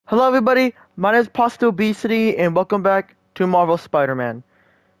Hello everybody, my name is Pasta Obesity and welcome back to Marvel Spider-Man.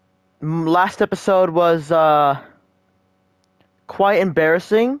 Last episode was quite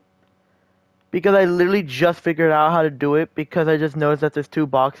embarrassing because I literally just figured out how to do it because I just noticed that there's two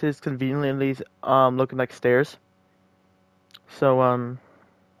boxes conveniently looking like stairs. So I'm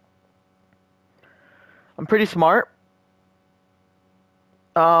pretty smart.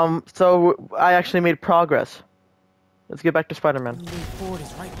 So I actually made progress. Let's get back to Spider-Man. Moving forward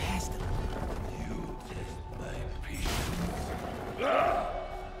is right past them. You test my patience.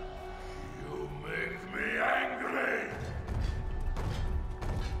 You make me angry.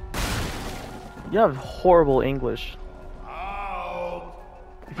 You have horrible English. Out.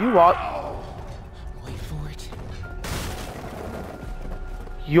 If you walk, Wait for it.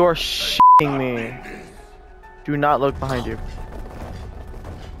 you're shitting me. Do not look behind you.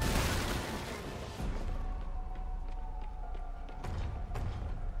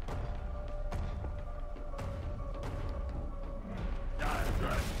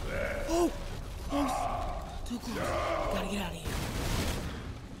 Oh! Close! Too close. Gotta get out of here.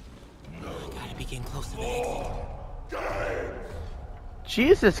 Gotta be getting close to the exit.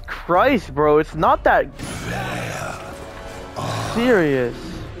 Jesus Christ, bro. It's not that serious.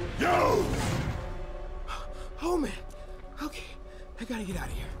 Oh man. Okay. I gotta get out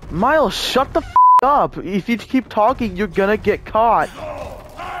of here. Miles, shut the f up. If you keep talking, you're gonna get caught.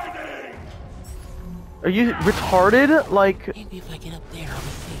 Are you retarded? Like, Maybe if I get up there, I'll be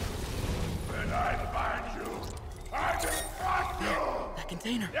safe. When I find you, I can find you. That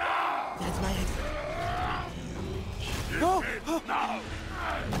container. That's my exit. Oh!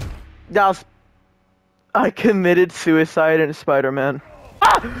 that was, I committed suicide in Spider-Man.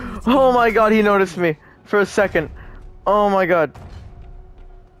 Ah! Oh my god, he noticed me for a second. Oh my god.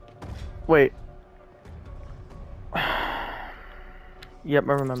 Wait. Yep,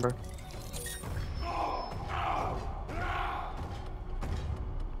 I remember.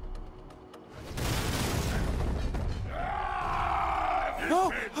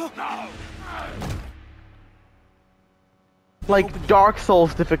 Like Dark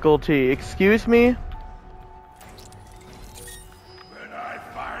Souls difficulty, excuse me?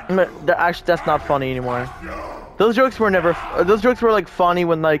 Actually, that's not funny anymore. Those jokes were never. Those jokes were like funny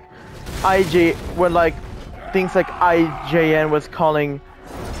when like things like IJN was calling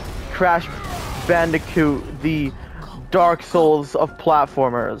Crash Bandicoot the Dark Souls of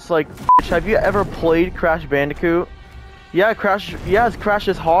platformers. Like, bitch, have you ever played Crash Bandicoot? Yeah, Crash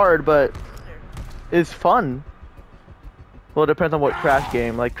is hard, but it's fun. Well, it depends on what Crash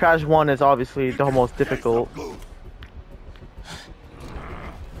game. Like, Crash 1 is obviously the most difficult.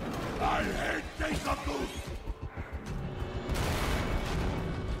 I hate Desaku.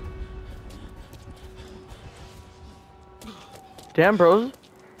 Damn, bros.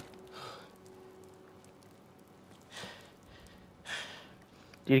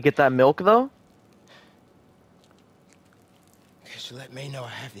 Did you get that milk, though? Guess you let May know I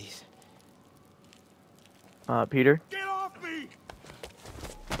have these. Peter? Get off me!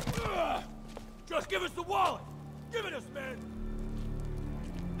 Just give us the wallet. Give it us, man.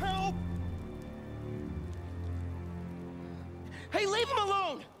 Help! Hey, leave him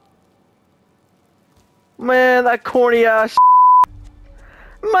alone! Man, that corny ass.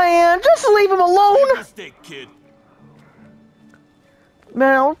 Man, just leave him alone. Mistake, kid.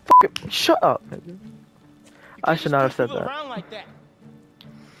 Man, I'll fucking shut up. I should not have said that. Around like that.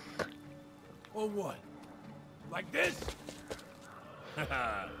 Or what? Like this?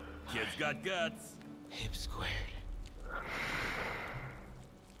 Haha. Kid's got guts. Hip squared.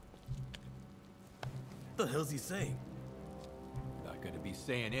 What the hell's he saying? Not gonna be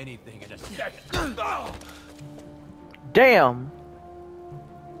saying anything in a second. Damn.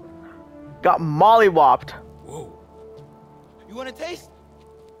 Got mollywopped. Whoa. You want a taste?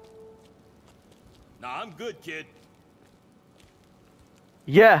 Nah, I'm good, kid.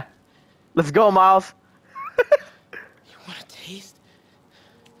 Yeah. Let's go, Miles. You want a taste?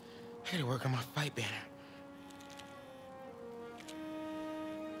 I gotta work on my fight banner.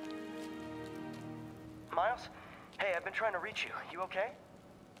 Miles? Hey, I've been trying to reach you. You okay?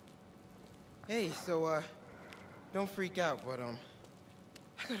 Hey, so, don't freak out, but, I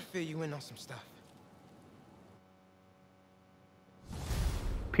gotta fill you in on some stuff.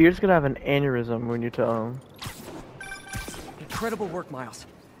 Peter's gonna have an aneurysm when you tell him. Incredible work, Miles.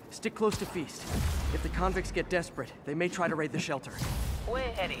 Stick close to Feast. If the convicts get desperate, they may try to raid the shelter. Way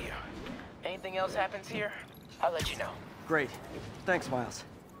ahead of you. Anything else happens here, I'll let you know. Great. Thanks, Miles.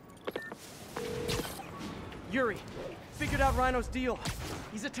 Yuri, figured out Rhino's deal.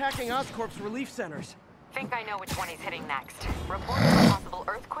 He's attacking Oscorp's relief centers. Think I know which one he's hitting next. Reports of a possible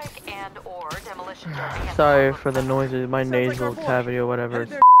earthquake and/or demolition derby. Sorry for the noises. My Sounds like nasal our boy. cavity or whatever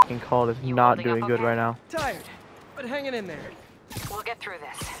it's Hey f***ing called is You not holding doing up good okay? right now. Tired, but hanging in there. We'll get through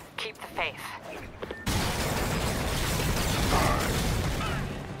this. Keep the faith.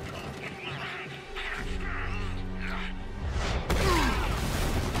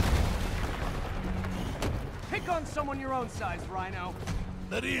 Pick on someone your own size, Rhino.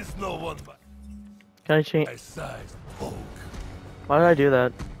 There is no one but Can I change? my size, Hulk. Why did I do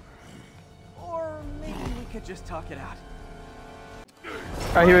that? Or maybe we could just talk it out.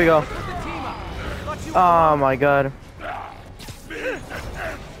 Alright, here we go. Put the team up. Thought you Oh my god.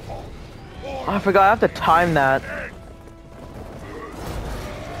 I forgot I have to time that.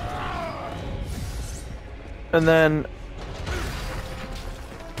 And then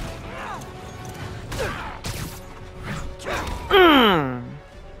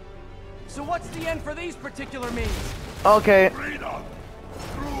So what's the end for these particular means? okay. Freedom!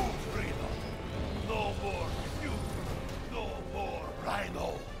 True freedom! No more you! No more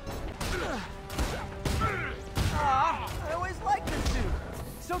Rhino! Ah, I always liked this dude.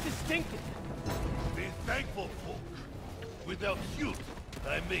 So distinctive. Be thankful, folk. Without you,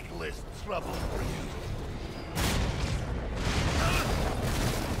 I make less trouble for you.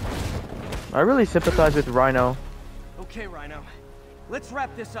 I really sympathize with Rhino. Okay, Rhino. Let's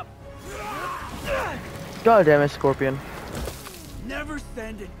wrap this up. God damn it, Scorpion. Never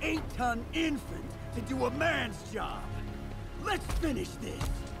send an 8-ton infant to do a man's job. Let's finish this.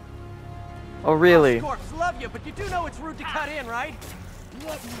 Oh really? Corpse, love you, but you do know it's rude to cut in, right?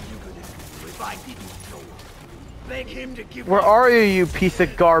 What were you gonna do if I didn't show up? Beg him to give Where up? are you piece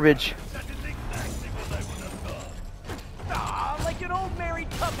of garbage? That is exactly what I would have done. Ah, like an old married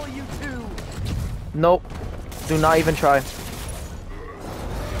couple, you two. Nope. Do not even try.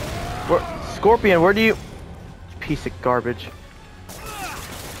 Scorpion, where do you... Piece of garbage.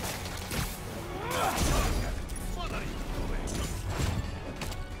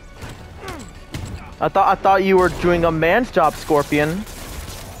 I thought you were doing a man's job, Scorpion.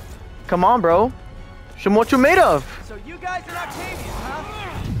 Come on, bro. Show me what you're made of. So you guys are Octavius,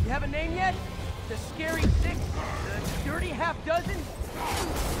 huh? You have a name yet? The Scary Six? The Dirty Half Dozen?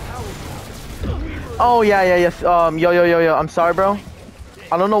 Oh yeah, yes. Yo. I'm sorry, bro.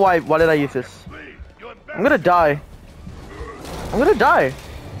 I don't know why. Why did I use this? I'm gonna die. I'm gonna die.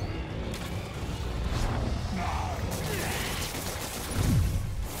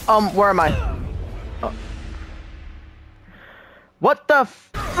 Where am I? Oh. What the f-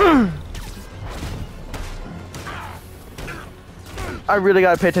 I really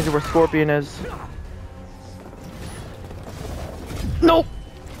gotta pay attention where Scorpion is. Nope.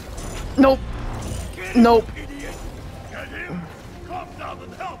 Nope. Nope. Idiot! Get him! Calm down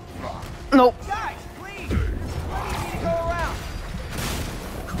and help! Nope. Guys, please! There's plenty of me to go around.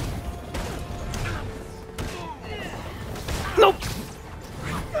 Nope.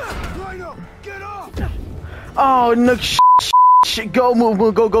 Rhino, get off! Oh no! Shit. Go,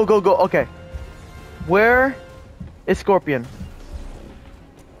 move, go. Okay. Where is Scorpion?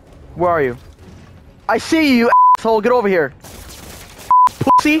 Where are you? I see you, asshole. Get over here,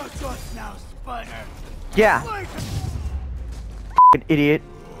 pussy. What's us now, Spider? Yeah, Like, f***ing idiot.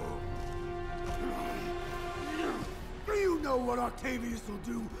 do you know what Octavius will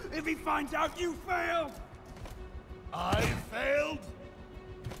do if he finds out you failed? I failed?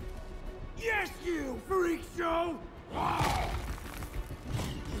 Yes, you freak show!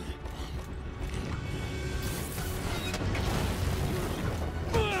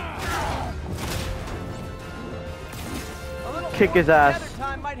 A little Kick his ass. together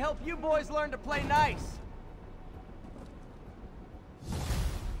time might help you boys learn to play nice.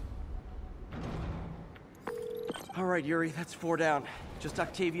 All right, Yuri, that's 4 down. Just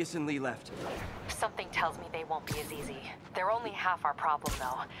Octavius and Lee left. Something tells me they won't be as easy. They're only half our problem,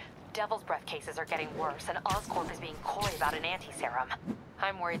 though. Devil's Breath cases are getting worse, and Oscorp is being coy about an anti-serum.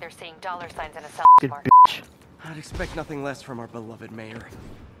 I'm worried they're seeing dollar signs in a seller's Good market. bitch. I'd expect nothing less from our beloved mayor.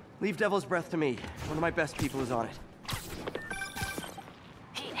 Leave Devil's Breath to me. One of my best people is on it.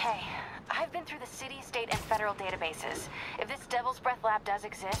 Pete, hey. I've been through the city, state, and federal databases. If this Devil's Breath lab does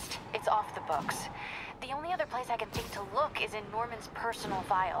exist, it's off the books. The only other place I can think to look is in Norman's personal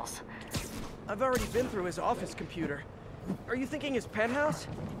files. I've already been through his office computer. Are you thinking his penthouse?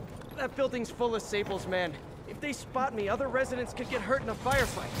 That building's full of Sable's men. If they spot me, other residents could get hurt in a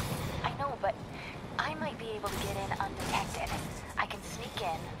firefight. I know, but I might be able to get in undetected. I can sneak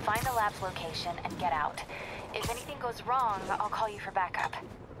in, find the lab's location, and get out. If anything goes wrong, I'll call you for backup.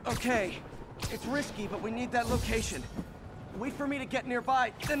 Okay. It's risky, but we need that location. Wait for me to get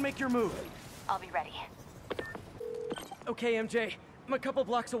nearby, then make your move. I'll be ready. Okay, MJ. I'm a couple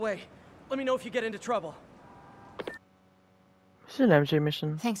blocks away. Let me know if you get into trouble. This is an MJ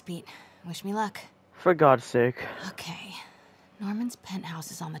mission. Thanks, Pete. Wish me luck. For God's sake. Okay. Norman's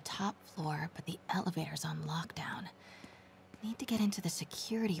penthouse is on the top floor, but the elevator's on lockdown. Need to get into the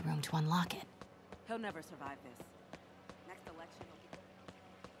security room to unlock it. He'll never survive this. Next election will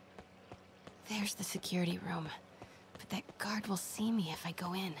be... There's the security room. But that guard will see me if I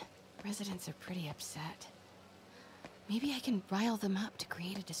go in. Residents are pretty upset. Maybe I can rile them up to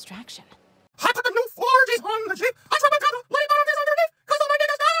create a distraction.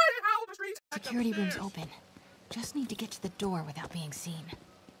 Security room's open. Just need to get to the door without being seen.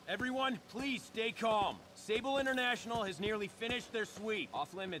 Everyone, please stay calm. Sable International has nearly finished their sweep.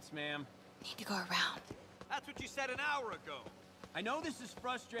 Off limits, ma'am. Need to go around. That's what you said an hour ago. I know this is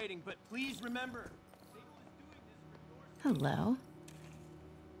frustrating, but please remember, Sable is doing this for your... Hello.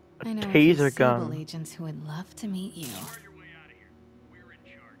 I know a few Taser gun. Sable agents who would love to meet you.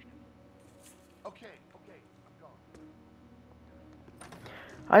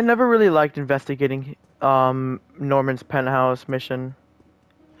 I never really liked investigating Norman's penthouse mission.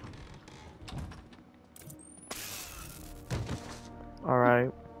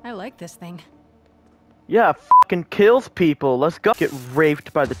 Alright. I like this thing. Yeah, fucking kills people. Let's go. Get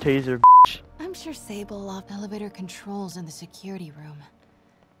raped by the taser, bitch. I'm sure Sable locked elevator controls in the security room.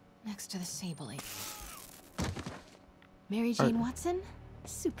 Next to the Sable agent. Mary Jane Watson?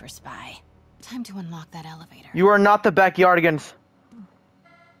 Super spy. Time to unlock that elevator. You are not the backyardigans.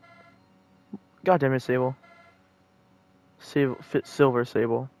 God damn it, Sable. Silver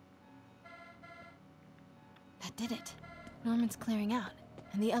Sable. That did it. Norman's clearing out,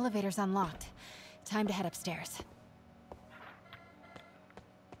 and the elevator's unlocked. Time to head upstairs.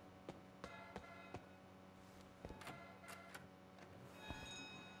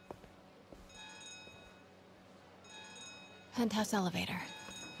 Penthouse elevator.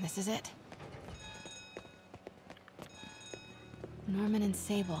 This is it. Norman and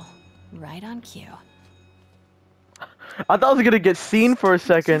Sable. Right on cue. I thought I was gonna get seen for a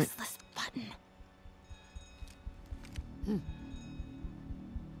second. Useless button.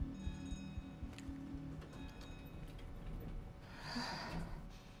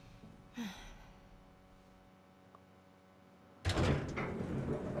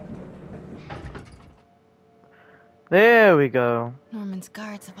 There we go. Norman's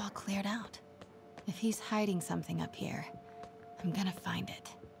guards have all cleared out. If he's hiding something up here, I'm gonna find it.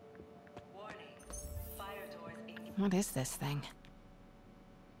 What is this thing?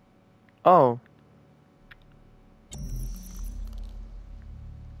 Oh.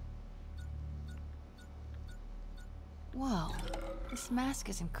 Whoa, this mask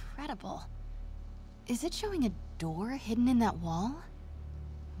is incredible. Is it showing a door hidden in that wall?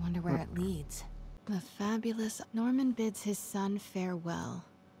 Wonder where it leads. The fabulous Norman bids his son farewell.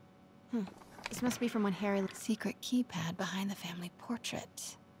 This must be from when Harry... Secret keypad behind the family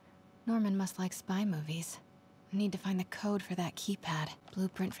portrait. Norman must like spy movies. Need to find the code for that keypad.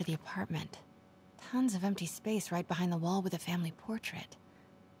 Blueprint for the apartment. Tons of empty space right behind the wall with a family portrait.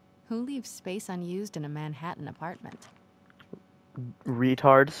 Who leaves space unused in a Manhattan apartment?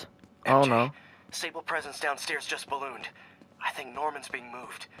 Retards. I don't know. Sable presence downstairs just ballooned. I think Norman's being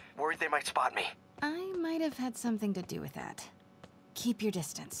moved. Worried they might spot me. I might have had something to do with that. Keep your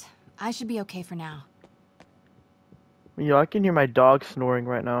distance. I should be okay for now. Yo, I can hear my dog snoring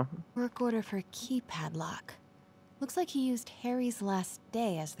right now. Work order for keypad lock. Looks like he used Harry's last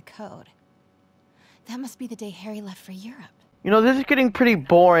day as the code. That must be the day Harry left for Europe. You know, this is getting pretty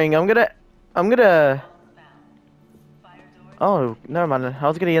boring. I'm gonna... Oh, never mind. I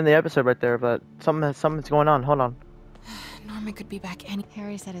was gonna end the episode right there, but something's going on. Hold on. Norman could be back any...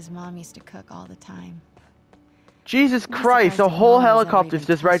 Harry said his mom used to cook all the time. Jesus Christ, the whole helicopter's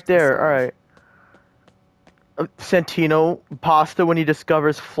just right there. Alright. Santino pasta when he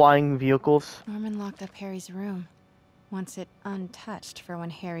discovers flying vehicles. Norman locked up Harry's room. Wants it untouched for when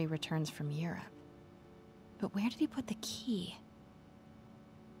Harry returns from Europe. But where did he put the key?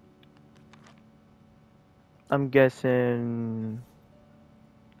 I'm guessing...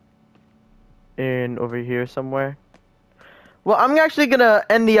 in over here somewhere. Well, I'm actually gonna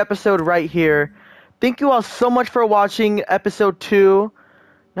end the episode right here. Thank you all so much for watching episode 2.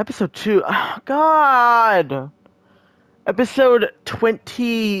 Episode 2, oh, God! Episode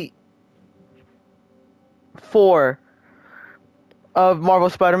 24 of Marvel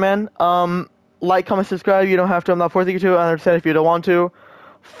Spider-Man. Like, comment, subscribe. You don't have to. I'm not forcing you to. I understand if you don't want to.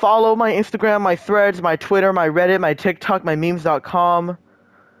 Follow my Instagram, my Threads, my Twitter, my Reddit, my TikTok, my memes.com.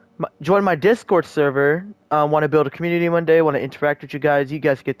 Join my Discord server. Want to build a community one day. Want to interact with you guys. You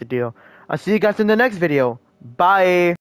guys get the deal. I'll see you guys in the next video. Bye.